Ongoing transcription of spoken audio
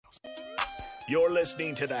You're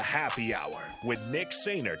listening to the Happy Hour with Nick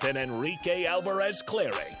Sainert and Enrique Alvarez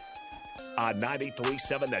Clary on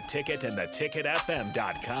 93.7 The Ticket and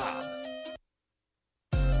theticketfm.com.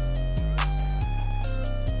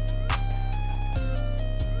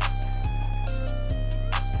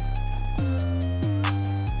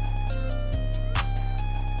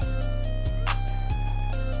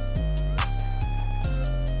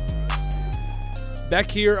 Back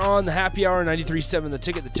here on the Happy Hour, 93.7 The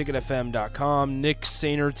Ticket, theticketfm.com. Nick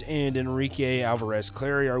Sainert and Enrique Alvarez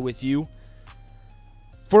Clary are with you.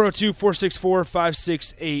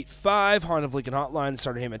 402-464-5685. Honda of Lincoln Hotline, the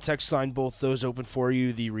Starter Heyman text line. Both those open for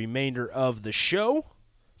you the remainder of the show.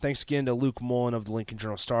 Thanks again to Luke Mullen of the Lincoln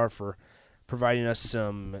Journal-Star for providing us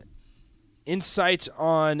some insight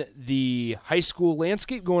on the high school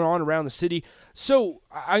landscape going on around the city. So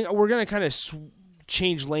we're going to kind of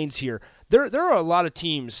change lanes here. There are a lot of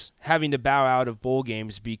teams having to bow out of bowl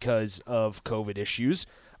games because of COVID issues.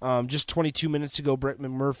 Just 22 minutes ago, Brett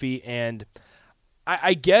McMurphy and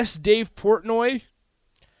I guess Dave Portnoy.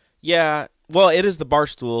 Yeah, well, it is the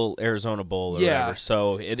Barstool Arizona Bowl or whatever,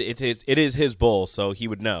 so it is his bowl, so he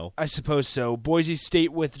would know. I suppose so. Boise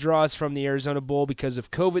State withdraws from the Arizona Bowl because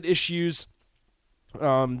of COVID issues.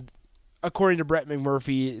 According to Brett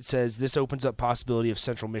McMurphy, it says this opens up possibility of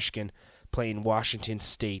Central Michigan playing Washington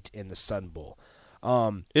State in the Sun Bowl.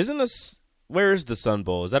 Where is the Sun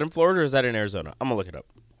Bowl? Is that in Florida or is that in Arizona? I'm going to look it up.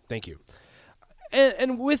 Thank you.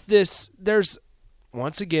 And with this, there's,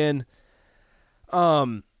 once again,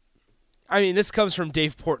 this comes from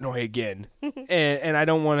Dave Portnoy again, and I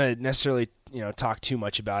don't want to necessarily, talk too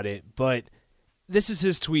much about it, but this is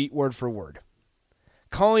his tweet word for word.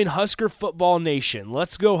 Calling Husker Football Nation.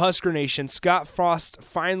 Let's go Husker Nation. Scott Frost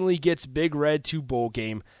finally gets Big Red to bowl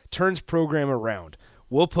game. Turns program around.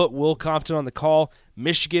 We'll put Will Compton on the call.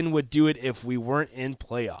 Michigan would do it if we weren't in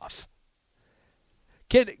playoff.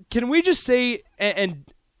 Can we just say and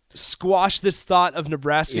squash this thought of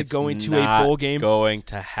Nebraska going to a bowl game? It's not going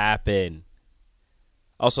to happen.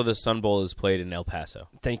 Also, the Sun Bowl is played in El Paso.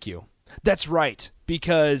 Thank you. That's right,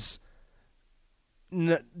 because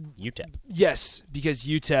UTEP. Yes, because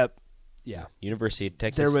UTEP, yeah. University of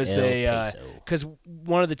Texas. There was El Paso. Because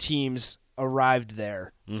one of the teams arrived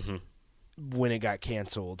there mm-hmm. when it got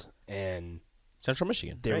canceled, and Central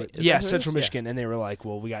Michigan. Right? Central Michigan, and they were like,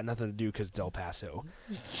 "Well, we got nothing to do because it's El Paso."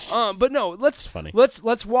 But no,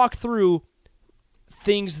 let's walk through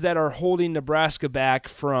things that are holding Nebraska back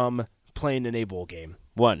from playing in a bowl game.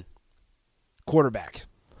 1, quarterback.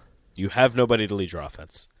 You have nobody to lead your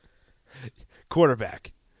offense.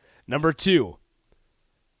 Quarterback. Number 2,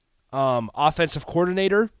 offensive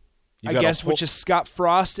coordinator. I guess, which is Scott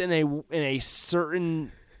Frost in a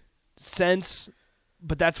certain sense,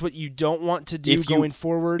 but that's what you don't want to do going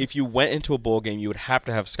forward. If you went into a bowl game, you would have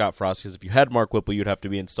to have Scott Frost, because if you had Mark Whipple, you'd have to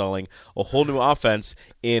be installing a whole new offense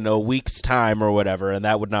in a week's time or whatever, and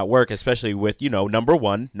that would not work, especially with, number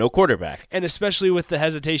 1, no quarterback. And especially with the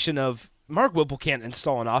hesitation of Mark Whipple can't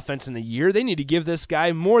install an offense in a year. They need to give this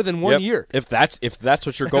guy more than 1 year. If that's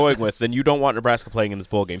what you're going with, then you don't want Nebraska playing in this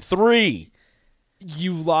bowl game. 3,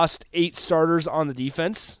 you lost 8 starters on the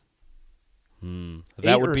defense.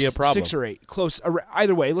 That would be a problem. 6 or 8. Close.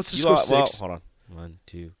 Either way, let's just go 6. Well, hold on. 1,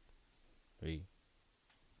 2, 3,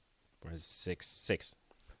 4, 6.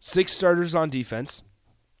 6 starters on defense.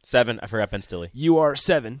 7. I forgot Ben Stilley. You are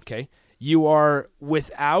 7. Okay. You are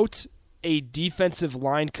without a defensive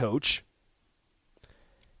line coach.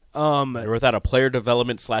 You're without a player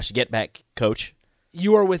development / get back coach.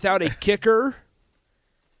 You are without a kicker.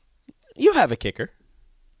 You have a kicker.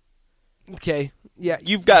 Okay. Yeah.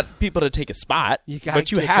 You've got people to take a spot,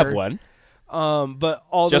 but you have one. But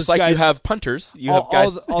all just those like guys, you have punters, you all, have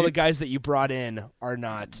guys. All the guys that you brought in are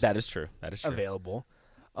not. That is true. Available.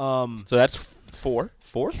 So that's 4.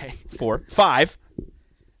 Okay. 4. 5.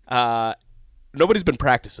 Nobody's been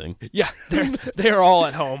practicing. Yeah, they're all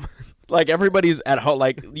at home. Like, everybody's at home.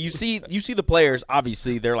 Like, you see the players,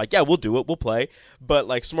 obviously, they're like, yeah, we'll do it, we'll play. But,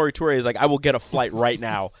 like, Samori Toure is like, I will get a flight right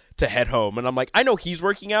now to head home. And I'm like, I know he's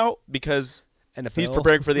working out because he's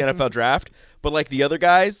preparing for the NFL draft. But, like, the other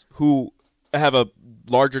guys who have a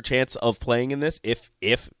larger chance of playing in this, if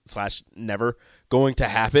 / never going to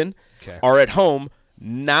happen, are at home,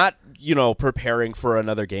 not, preparing for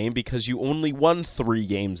another game because you only won 3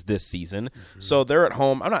 games this season. Mm-hmm. So they're at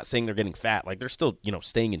home. I'm not saying they're getting fat. Like, they're still,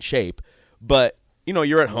 staying in shape. But,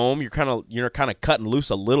 you're at home. You're kind of cutting loose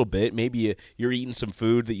a little bit. Maybe you're eating some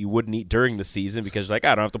food that you wouldn't eat during the season because you're like,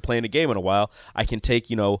 I don't have to play in a game in a while. I can take,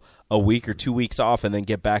 a week or 2 weeks off and then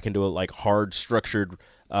get back into a, like, hard, structured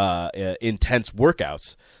intense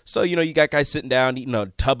workouts. So, you got guys sitting down eating a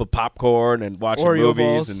tub of popcorn and watching Oreo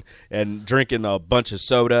movies balls. and drinking a bunch of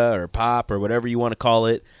soda or pop or whatever you want to call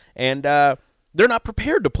it. And they're not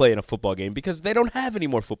prepared to play in a football game because they don't have any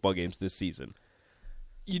more football games this season.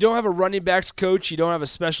 You don't have a running backs coach. You don't have a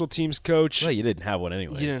special teams coach. Well, you didn't have one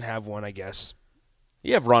anyways. You didn't have one, I guess.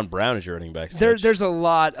 You have Ron Brown as your running back coach. There's a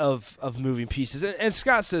lot of moving pieces. And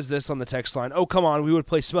Scott says this on the text line. Oh, come on, we would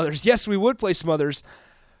play Smothers. Yes, we would play Smothers.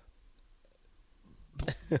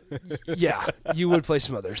 Yeah, you would play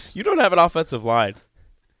Smothers. You don't have an offensive line.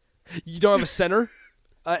 You don't have a center,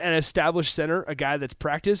 an established center, a guy that's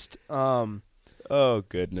practiced. Oh,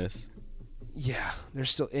 goodness. Yeah,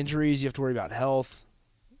 there's still injuries. You have to worry about health.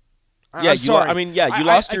 Yeah, I'm sorry.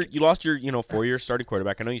 You lost your 4-year starting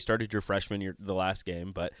quarterback. I know you started your freshman the last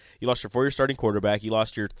game, but you lost your 4-year starting quarterback. You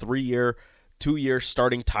lost your 3-year, 2-year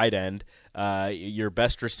starting tight end. Your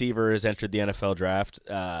best receiver has entered the NFL draft.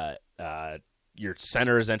 Your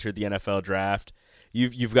center has entered the NFL draft.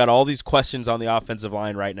 You've got all these questions on the offensive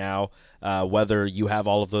line right now, whether you have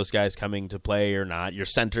all of those guys coming to play or not. Your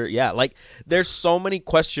center, there's so many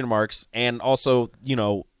question marks, and also,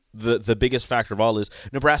 the biggest factor of all is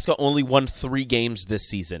Nebraska only won 3 games this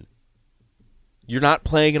season. You're not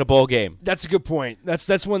playing in a bowl game. That's a good point.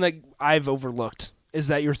 That's one that I've overlooked. Is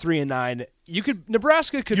that you're 3-9?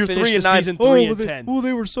 Nebraska could finish the season 3-10. Oh,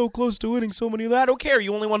 they were so close to winning so many of that. I don't care.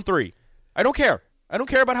 You only won 3. I don't care. I don't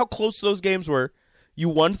care about how close those games were. You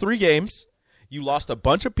won 3 games. You lost a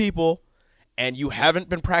bunch of people, and you haven't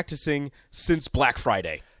been practicing since Black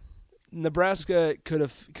Friday. Nebraska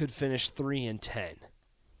could finish 3-10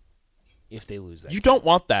 if they lose that. You don't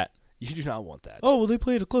want that. You do not want that. Oh, well, they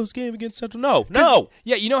played a close game against Central. No.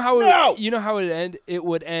 Yeah, you know how No! it end. It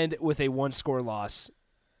would end with a 1-score loss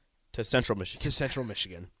To Central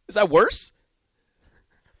Michigan. Is that worse?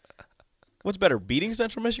 What's better, beating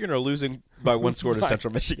Central Michigan or losing by 1 score to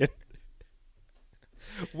Central Michigan?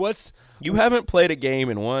 You haven't played a game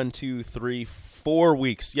in 1, 2, 3, 4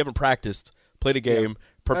 weeks. You haven't practiced, played a game,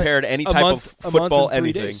 prepared any type of football,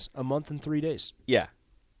 anything. A month and 3 days. Yeah.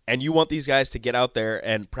 And you want these guys to get out there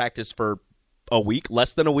and practice for a week,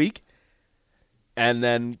 less than a week, and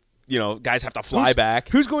then, guys have to fly back.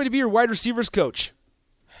 Who's going to be your wide receivers coach?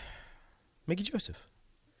 Mickey Joseph.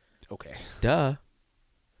 Okay. Duh.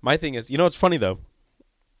 My thing is, it's funny, though.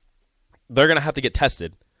 They're going to have to get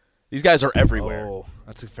tested. These guys are everywhere. Oh,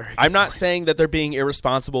 that's a very good I'm not point. saying that they're being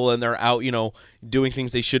irresponsible and they're out, doing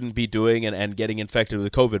things they shouldn't be doing and getting infected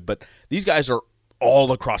with COVID, but these guys are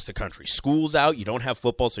all across the country. School's out. You don't have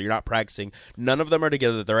football, so you're not practicing. None of them are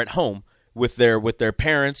together. They're at home with their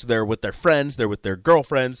parents. They're with their friends. They're with their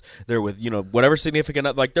girlfriends. They're with, whatever significant,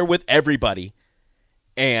 they're with everybody.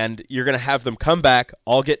 And you're going to have them come back,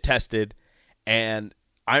 all get tested, and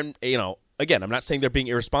again, I'm not saying they're being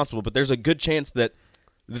irresponsible, but there's a good chance that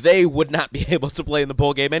they would not be able to play in the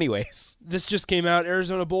bowl game anyways. This just came out.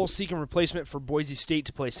 Arizona Bowl seeking replacement for Boise State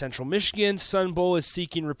to play Central Michigan. Sun Bowl is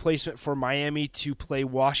seeking replacement for Miami to play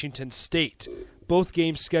Washington State. Both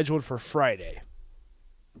games scheduled for Friday.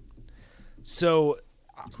 So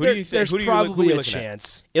Who do you think? there's Who are probably you a looking at?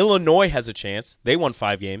 chance. Illinois has a chance. They won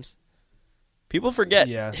 5 games. People forget.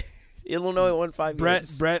 Yeah. Illinois won 5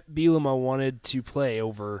 games. Brett Bielema wanted to play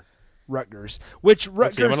over Rutgers, which Rutgers.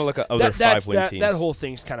 Let's see, I'm gonna look at other 5-win teams. That whole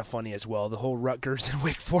thing's kind of funny as well. The whole Rutgers and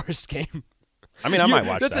Wake Forest game. I mean, I might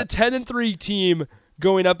watch that's that. That's a 10-3 team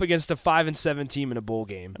going up against a 5-7 team in a bowl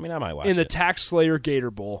game. I mean, I might watch in the it. Tax Slayer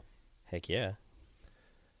Gator Bowl. Heck yeah.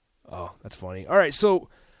 Oh, that's funny. All right, so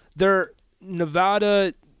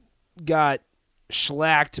Nevada got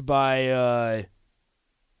shellacked by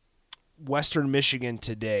Western Michigan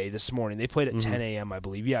this morning. They played at 10 a.m., I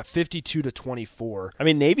believe. Yeah, 52-24. I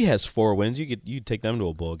mean, Navy has 4 wins. You'd take them to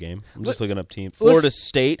a bowl game. I'm just looking up teams. Florida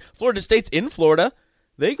State's in Florida.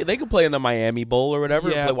 They could play in the Miami Bowl or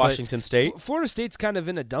whatever. Yeah, play Washington State. Florida State's kind of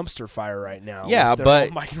in a dumpster fire right now. Yeah, with their but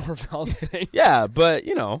whole Mike Norvell thing. Yeah, but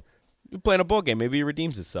you're playing a bowl game. Maybe it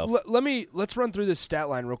redeems itself. Let's run through this stat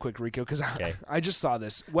line real quick, Rico, because Okay. I just saw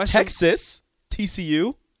this. Texas,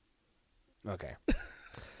 TCU. Okay.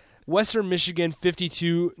 Western Michigan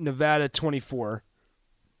 52, Nevada 24.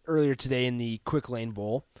 Earlier today in the Quick Lane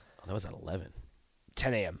Bowl. Oh, that was at 11.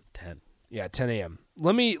 10 a.m. 10. Yeah, 10 a.m.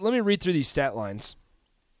 Let me read through these stat lines.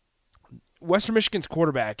 Western Michigan's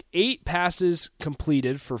quarterback, 8 passes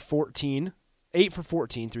completed for 14, 8 for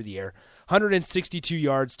 14 through the air, 162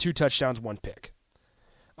 yards, 2 touchdowns, 1 pick.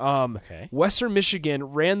 Okay. Western Michigan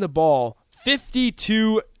ran the ball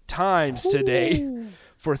 52 times today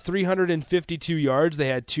for 352 yards. They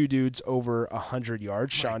had 2 dudes over 100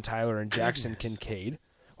 yards, Sean Tyler and Jackson Kincaid.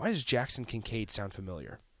 Why does Jackson Kincaid sound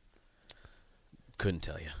familiar? Couldn't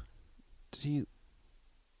tell you. Does he?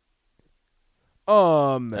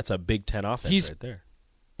 That's a Big Ten offense he's right there.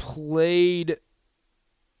 Played.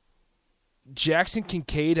 Jackson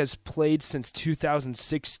Kincaid has played since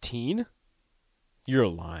 2016. You're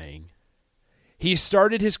lying. He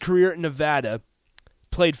started his career at Nevada,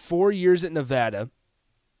 played 4 years at Nevada,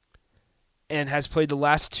 and has played the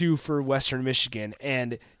last 2 for Western Michigan.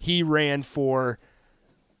 And he ran for,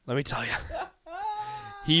 let me tell you,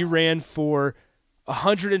 he ran for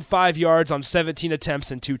 105 yards on 17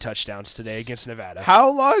 attempts and 2 touchdowns today against Nevada.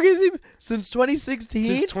 How long has he? Since 2016?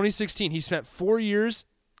 Since 2016. He spent 4 years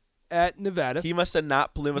at Nevada. He must have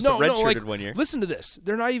redshirted 1 year. Listen to this.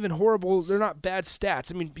 They're not even horrible. They're not bad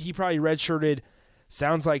stats. I mean, he probably redshirted,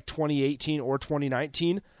 sounds like 2018 or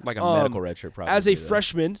 2019. Like a medical redshirt, probably. As a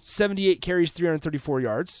freshman, 78 carries, 334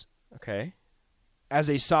 yards. Okay. As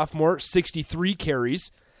a sophomore, 63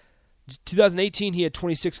 carries. 2018, he had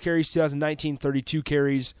 26 carries. 2019, 32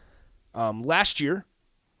 carries. Last year,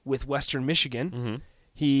 with Western Michigan,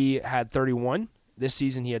 he had 31. This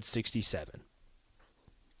season, he had 67.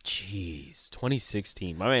 Jeez,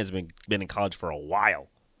 2016. My man's been in college for a while.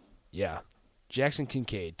 Yeah. Jackson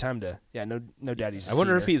Kincaid. Time to, no daddy's a I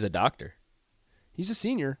wonder senior. if he's a doctor. He's a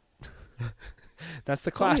senior. That's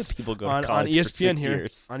the How many class people go to on college for ESPN 6 here.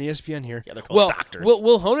 years? On ESPN here. Yeah, they're called doctors.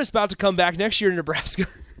 Will Honus about to come back next year to Nebraska?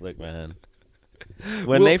 Look, man.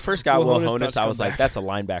 When they first got Will Honus, I was like, back. that's a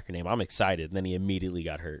linebacker name. I'm excited. And then he immediately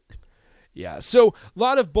got hurt. Yeah. So a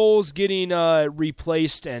lot of bowls getting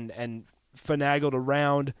replaced and finagled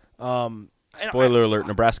around. Spoiler alert,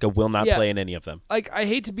 Nebraska will not play in any of them. Like, I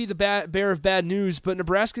hate to be the bearer of bad news, but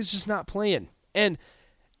Nebraska's just not playing. And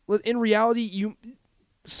in reality,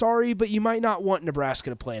 sorry, but you might not want Nebraska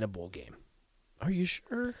to play in a bowl game. Are you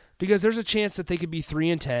sure? Because there's a chance that they could be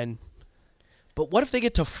 3-10. But what if they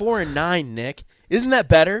get to 4-9, Nick? Isn't that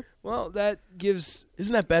better? Well, that gives...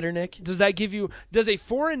 Isn't that better, Nick? Does a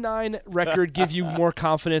 4-9 record give you more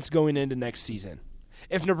confidence going into next season?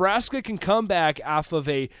 If Nebraska can come back off of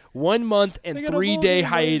a 1 month and 3-day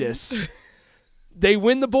hiatus, they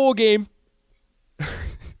win the bowl game.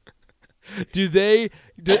 Does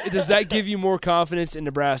that give you more confidence in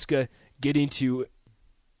Nebraska getting to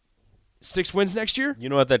 6 wins next year? You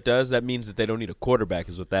know what that does? That means that they don't need a quarterback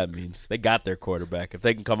is what that means. They got their quarterback. If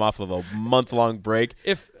they can come off of a month-long break,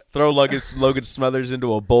 throw Logan Smothers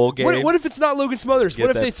into a bowl game. What if it's not Logan Smothers? What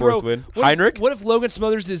if they throw win? Heinrich? What if Logan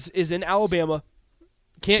Smothers is in Alabama,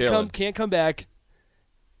 can't come back,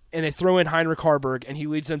 and they throw in Heinrich Harburg, and he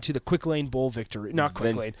leads them to the Quick Lane Bowl victory. Not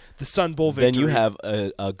Quick Lane, the Sun Bowl victory. Then you have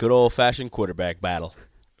a good old-fashioned quarterback battle.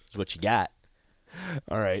 That's what you got.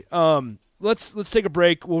 All right. Let's take a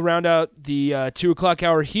break. We'll round out the 2 o'clock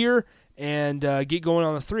hour here and get going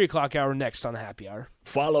on the 3 o'clock hour next on the Happy Hour.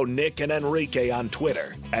 Follow Nick and Enrique on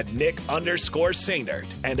Twitter at Nick_Sainert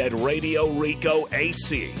and at Radio Rico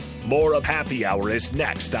AC. More of Happy Hour is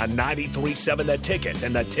next on 93.7 The Ticket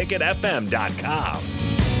and theticketfm.com.